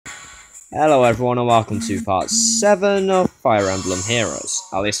Hello everyone and welcome to part 7 of Fire Emblem Heroes.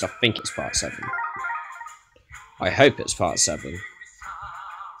 At least I think it's part 7. I hope it's part 7.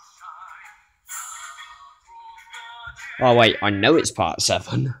 Oh wait, I know it's part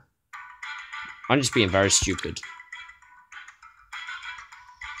 7. I'm just being very stupid.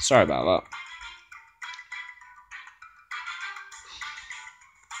 Sorry about that.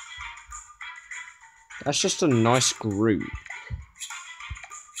 That's just a nice group.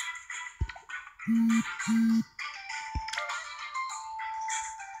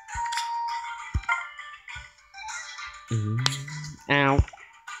 Ow.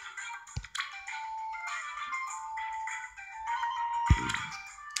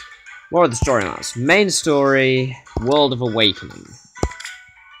 What are the storylines? Main story, World of Awakening. Alright,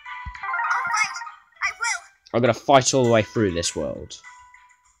 I will. I'm gonna fight all the way through this world.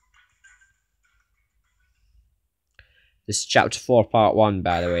 This is chapter 4, part 1,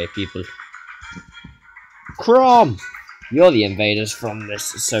 by the way, people. Chrom! You're the invaders from this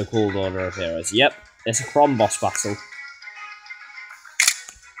so-called Order of Heroes. Yep, it's a Chrom boss battle.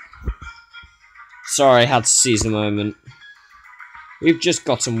 Sorry, I had to seize the moment. We've just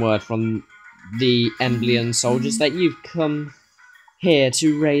gotten word from the Emblem soldiers that you've come here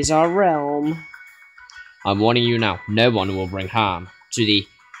to raise our realm. I'm warning you now, no one will bring harm to the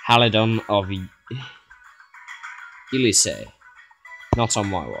Halidon of Elise. Not on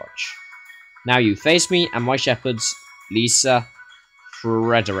my watch. Now you face me and my shepherds, Lisa,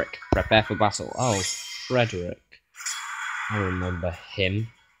 Frederick. Prepare for battle. Oh, Frederick. I remember him.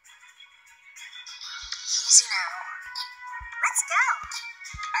 Easy now. Let's go.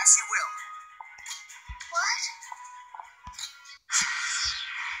 As you will.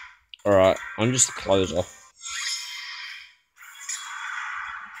 What? Alright, I'm just the closer. My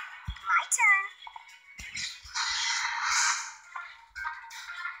turn.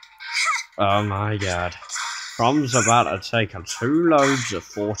 Oh my god. Chrom's about to take on 2 loads of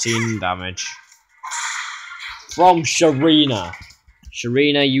 14 damage. From Sharina.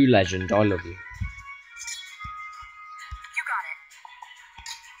 Sharina, you legend. I love you. You got it.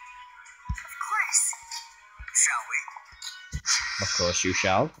 Of course. Shall we? Of course you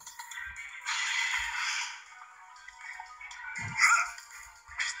shall.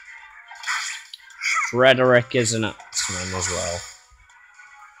 Frederick is an axeman as well.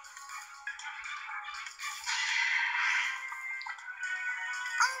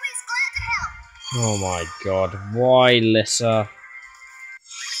 Always glad to help. Oh my god, why Lissa?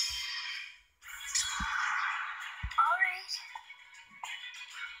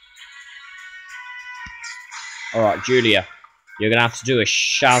 Alright. Alright, Julia. You're gonna have to do a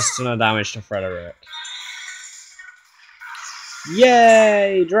shaz ton of damage to Frederick.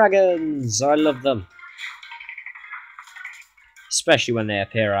 Yay! Dragons! I love them. Especially when they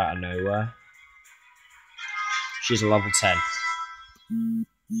appear out of nowhere. She's a level 10.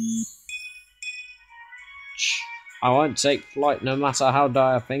 I won't take flight no matter how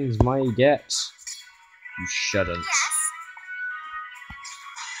dire things may get. You shouldn't. Yes.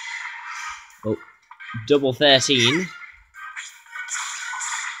 Oh, double 13.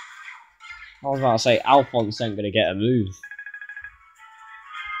 I was about to say, Alphonse ain't gonna get a move.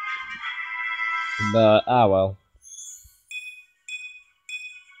 But, ah well.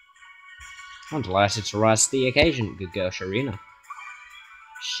 I'm delighted to rise to the occasion. Good girl, Sharina.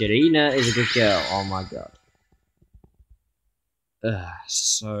 Sharina is a good girl. Oh my god. Ugh,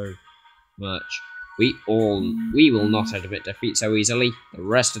 so much. We will not admit defeat so easily. The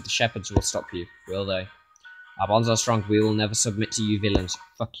rest of the shepherds will stop you, will they? Our bonds are strong. We will never submit to you villains.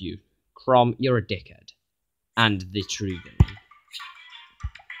 Fuck you. Chrom, you're a dickhead. And the true villain.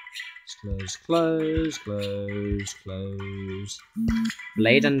 Close, close, close, close.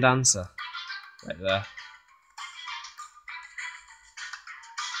 Blade and Dancer. Right there.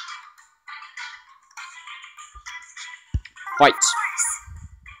 Fight!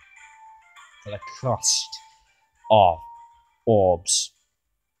 For the cost of orbs.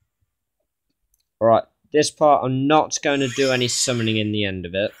 Alright, this part I'm not going to do any summoning in the end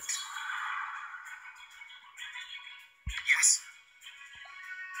of it. Yes.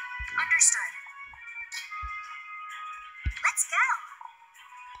 Understood. Let's go.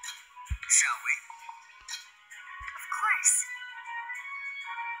 Shall we? Of course.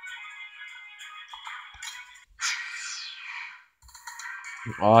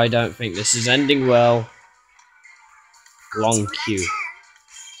 I don't think this is ending well. Long queue.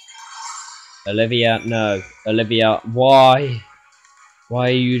 Olivia, no. Olivia, why? Why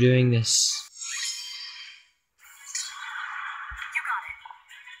are you doing this? You got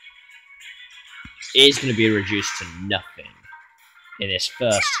it. It is going to be reduced to nothing in this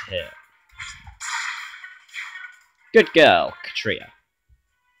first hit. Good girl, Katria.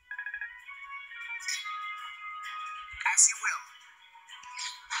 As you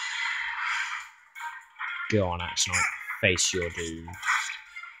will. Go on, Axe Knight. Face your doom.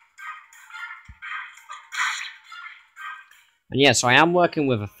 And yes, I am working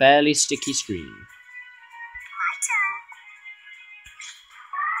with a fairly sticky screen. My turn.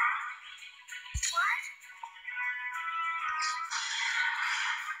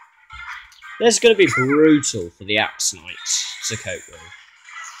 What? This is going to be brutal for the Axe Knights to cope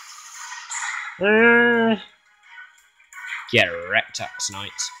with. Get wrecked, Axe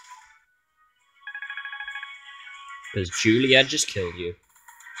Knight. Because Julia just killed you.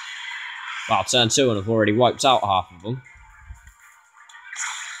 Well, turn 2 and I've already wiped out half of them.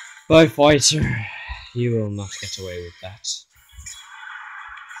 Bow fighter, you will not get away with that. Easy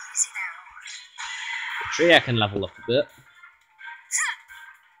now. Tree, I can level up a bit.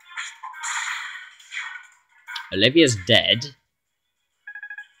 Olivia's dead.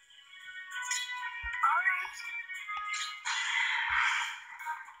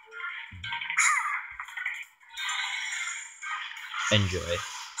 Enjoy.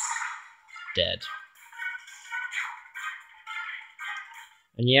 Dead.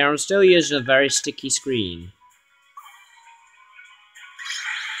 And yeah, I'm still using a very sticky screen.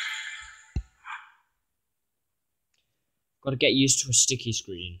 Gotta get used to a sticky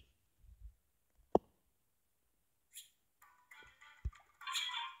screen.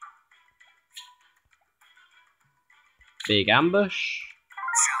 Big ambush.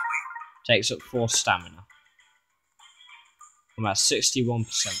 Takes up 4 stamina. I'm at 61%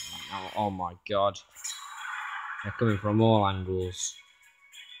 right now. Oh my god. They're coming from all angles.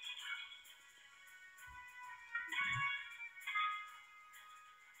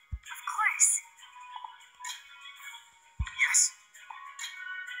 Of course. Yes.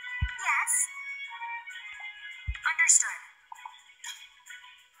 Yes. Understood.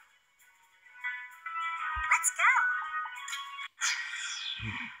 Let's go.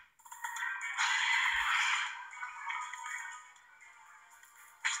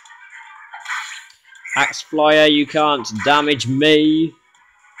 Axe Flyer, you can't damage me.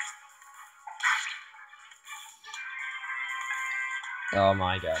 Oh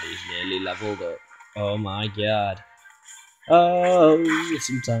my god, he's nearly leveled up. Oh my god. Oh,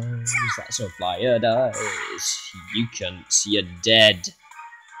 sometimes that's what Flyer does. You cunts, you're dead.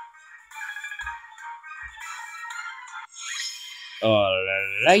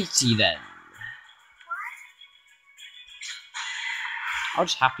 Alrighty then. I'll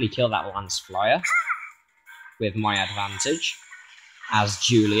just happily kill that Lance Flyer with my advantage as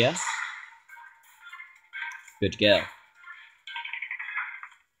Julia. Good girl.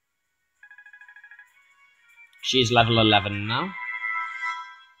 She's level 11 now.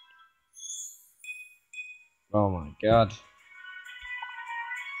 Oh my god.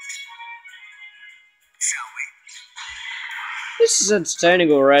 Shall we? This is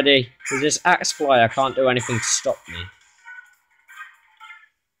entertaining already, because this Axe Flyer can't do anything to stop me.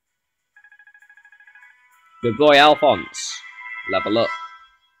 Good boy, Alphonse. Level up.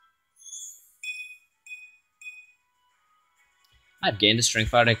 I've gained the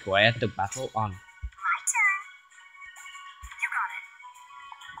strength I require to battle on. My turn. You got it.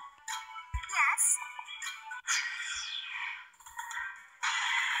 Yes.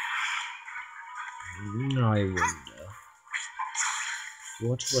 I wonder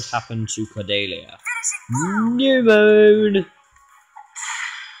what would happen to Cordelia. Finishing blow. Newmoon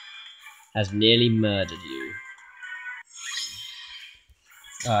has nearly murdered you.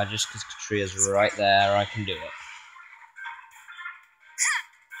 Just because Katria's right there, I can do it.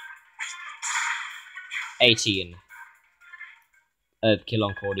 18 of kill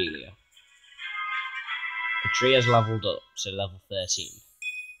on Cordelia. Katria's leveled up to level 13.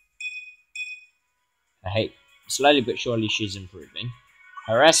 Slowly but surely she's improving.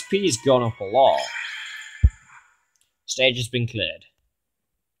 Her SP's gone up a lot. Stage has been cleared.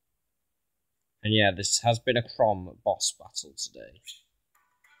 And yeah, this has been a Chrom boss battle today.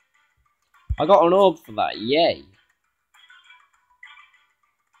 I got an orb for that, yay!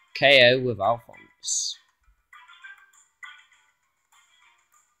 KO with Alphonse.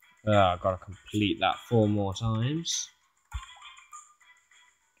 I gotta complete that 4 more times.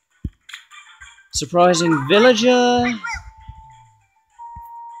 Surprising villager!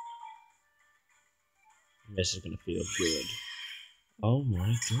 This is gonna feel good. Oh my god.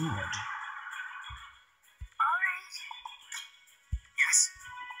 Alright. Yes.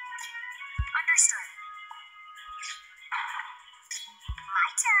 Understood. My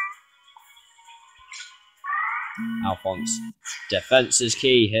turn. Alphonse. Defense is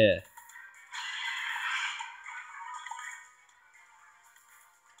key here.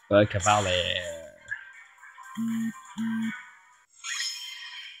 Cavalier.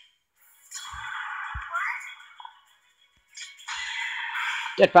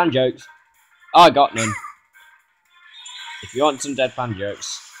 Deadpan jokes. I got none. If you want some deadpan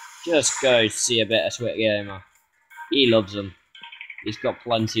jokes, just go see a bit of TheTwitGamer. He loves them. He's got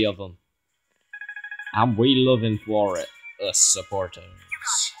plenty of them. And we love him for it. Us supporters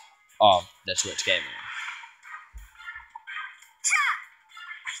of TheTwitGamer.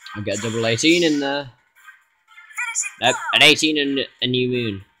 I'll get double 18 in there. Nope, an 18 and a new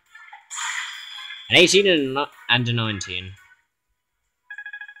moon. An 18 and a 19. As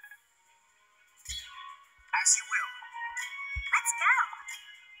you will. Let's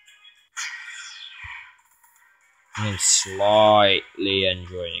go. I'm slightly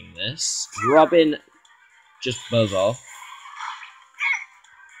enjoying this. Robin, just buzz off.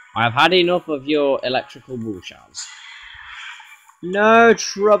 I have had enough of your electrical bullshits. No,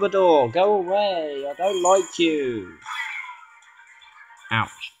 Troubadour, go away. I don't like you.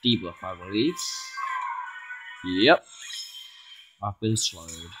 Ouch, debuff, I believe. Yep. I've been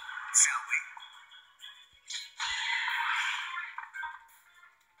slowed. Shall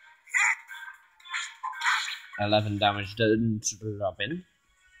we? 11 damage done to Robin. My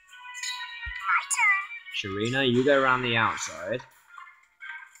turn. Sharina, you go around the outside.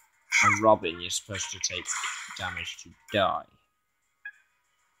 And Robin, you're supposed to take damage to die.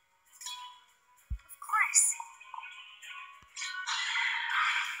 Of course.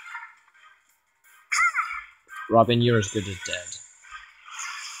 Robin, you're as good as dead.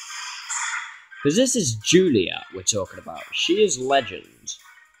 Because this is Julia we're talking about. She is legend.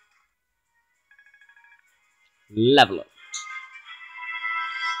 Level up.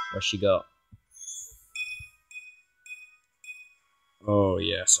 Where's she got? Oh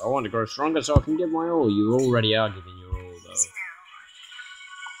yes, I want to grow stronger so I can give my all. You already are giving your all though. Easy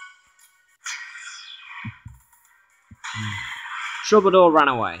now. Troubadour ran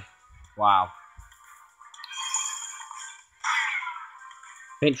away. Wow.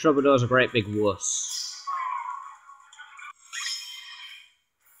 I think Troubadour's a great big wuss.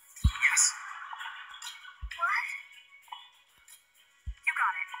 Yes. What? You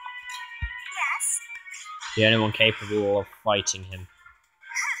got it. Yes. The only one capable of fighting him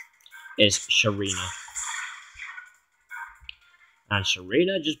is Sharina. And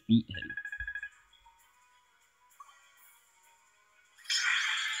Sharina just beat him.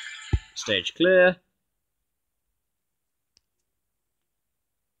 Stage clear.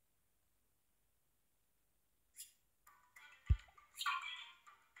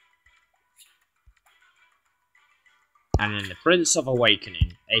 And then the Prince of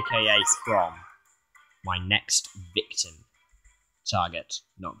Awakening, aka Chrom. My next victim. Target,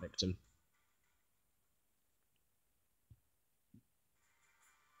 not victim.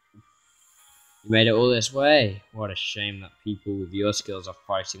 You made it all this way. What a shame that people with your skills are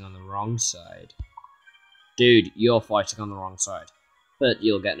fighting on the wrong side. Dude, you're fighting on the wrong side. But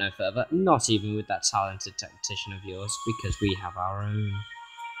you'll get no further, not even with that talented tactician of yours, because we have our own.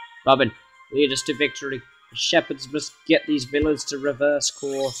 Robin, lead us to victory. The shepherds must get these villains to reverse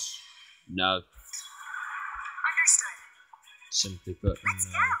course. No. Understood. Simply put, Let's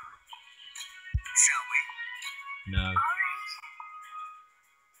no. go. Shall we? No. All right.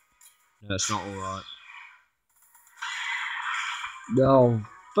 No, it's not alright. No.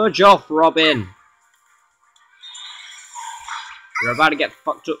 Fudge off, Robin! You're about to get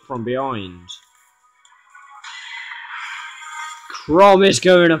fucked up from behind. Chrom is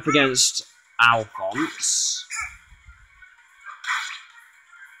going up against Alphonse.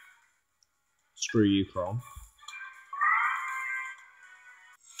 Screw you, Chrom.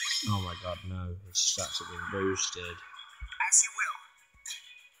 Oh my god, no. His stats have been boosted. As you will.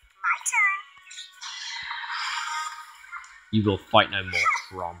 My turn. You will fight no more,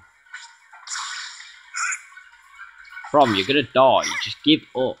 Chrom. Chrom, you're gonna die. Just give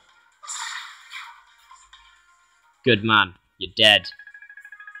up. Good man. You're dead.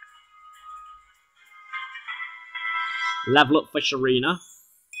 Level up for Sharina.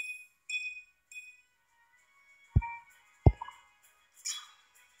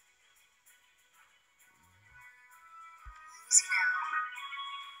 Easy now.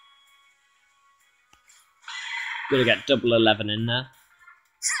 Gonna get double 11 in there.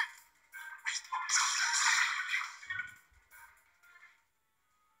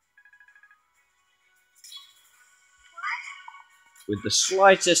 With the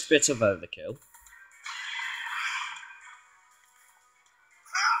slightest bit of overkill.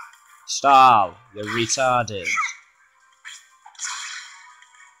 Stahl, you're retarded.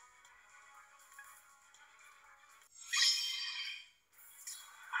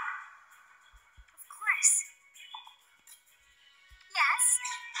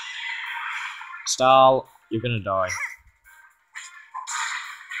 Stall, you're gonna die.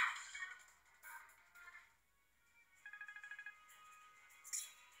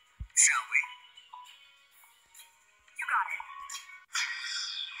 Shall we? You got it.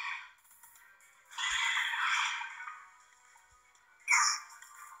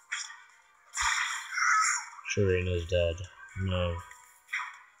 Sharina's dead. No. Alright.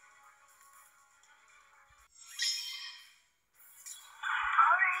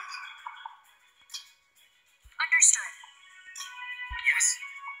 Understood. Yes.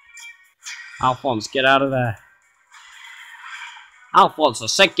 Alphonse, get out of there. Alphonse, I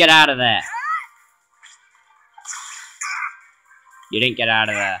said get out of there. You didn't get out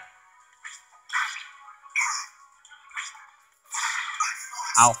of there.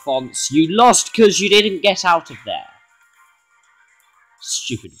 Alphonse, you lost because you didn't get out of there.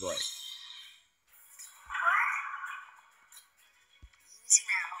 Stupid boy. Easy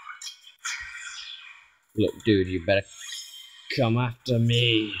now. Look, dude, you better come after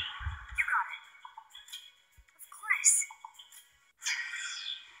me. You got it. Of course.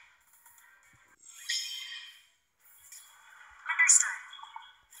 Understood.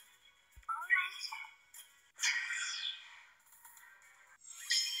 Alright.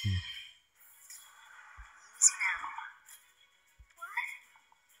 Easy now. What?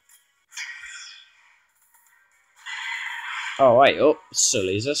 Oh, wait, oh,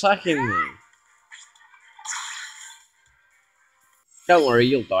 Sully's attacking me. Don't worry,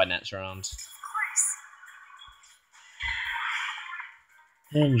 you'll die next round. Of course.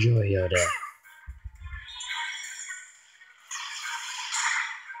 Enjoy your day.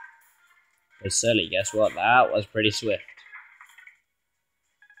 Hey, Sully, guess what? That was pretty swift.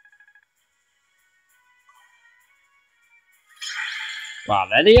 Wow,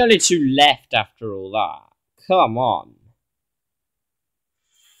 they're the only two left after all that. Come on.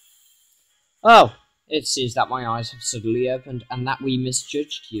 Oh, it seems that my eyes have suddenly opened and that we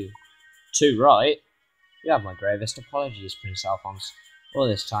misjudged you. Too right. You have my gravest apologies, Prince Alphonse. All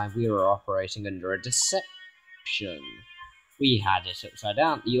this time we were operating under a deception. We had it upside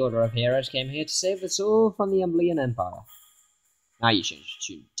down. The Order of Heroes came here to save us all from the Emblem Empire. Now you changed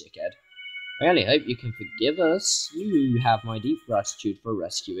your tune, dickhead. I only hope you can forgive us. You have my deep gratitude for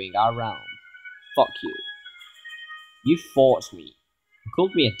rescuing our realm. Fuck you. You fought me. You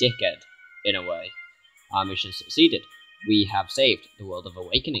called me a dickhead, in a way. Our mission succeeded. We have saved the world of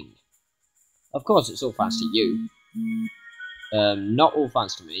Awakening. Of course, it's all thanks to you. Not all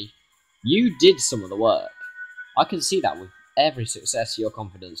thanks to me. You did some of the work. I can see that with every success your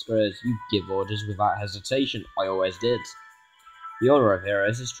confidence grows. You give orders without hesitation. I always did. The Order of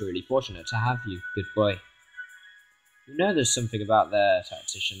Heroes is truly fortunate to have you. Good boy. You know there's something about their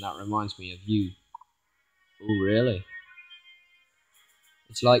tactician that reminds me of you. Oh, really?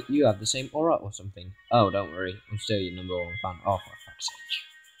 It's like you have the same aura or something. Oh, don't worry. I'm still your #1 fan. Oh, for fuck's sake.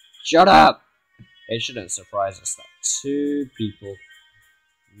 Shut up! It shouldn't surprise us that two people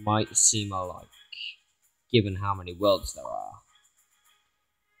might seem alike, given how many worlds there are.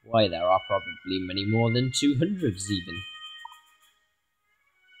 Why, there are probably many more than 200s even.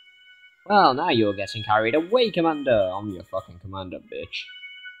 Well, now you're getting carried away, Commander. I'm your fucking commander, bitch.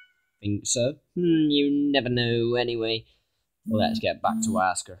 Think so? You never know, anyway. Well, let's get back to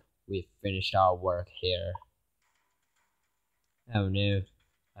Asker. We've finished our work here. Oh no,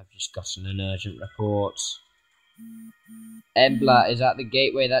 I've just gotten an urgent report. Embla is at the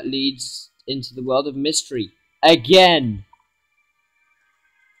gateway that leads into the world of mystery. Again!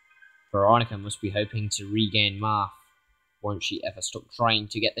 Veronica must be hoping to regain Marth. Won't she ever stop trying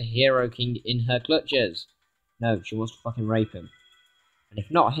to get the Hero King in her clutches? No, she wants to fucking rape him. And if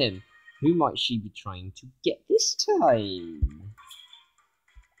not him, who might she be trying to get this time?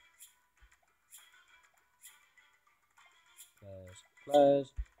 Close,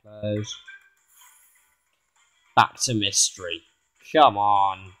 close, close. Back to mystery. Come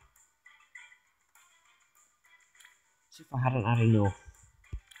on. As if I hadn't had enough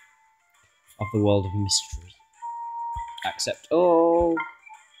of the world of mystery. Accept all.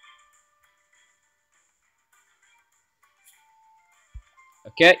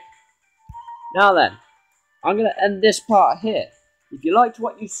 Okay. Now then, I'm going to end this part here. If you liked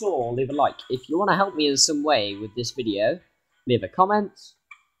what you saw, leave a like. If you want to help me in some way with this video, leave a comment.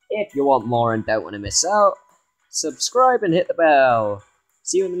 If you want more and don't want to miss out, subscribe and hit the bell.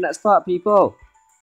 See you in the next part, people.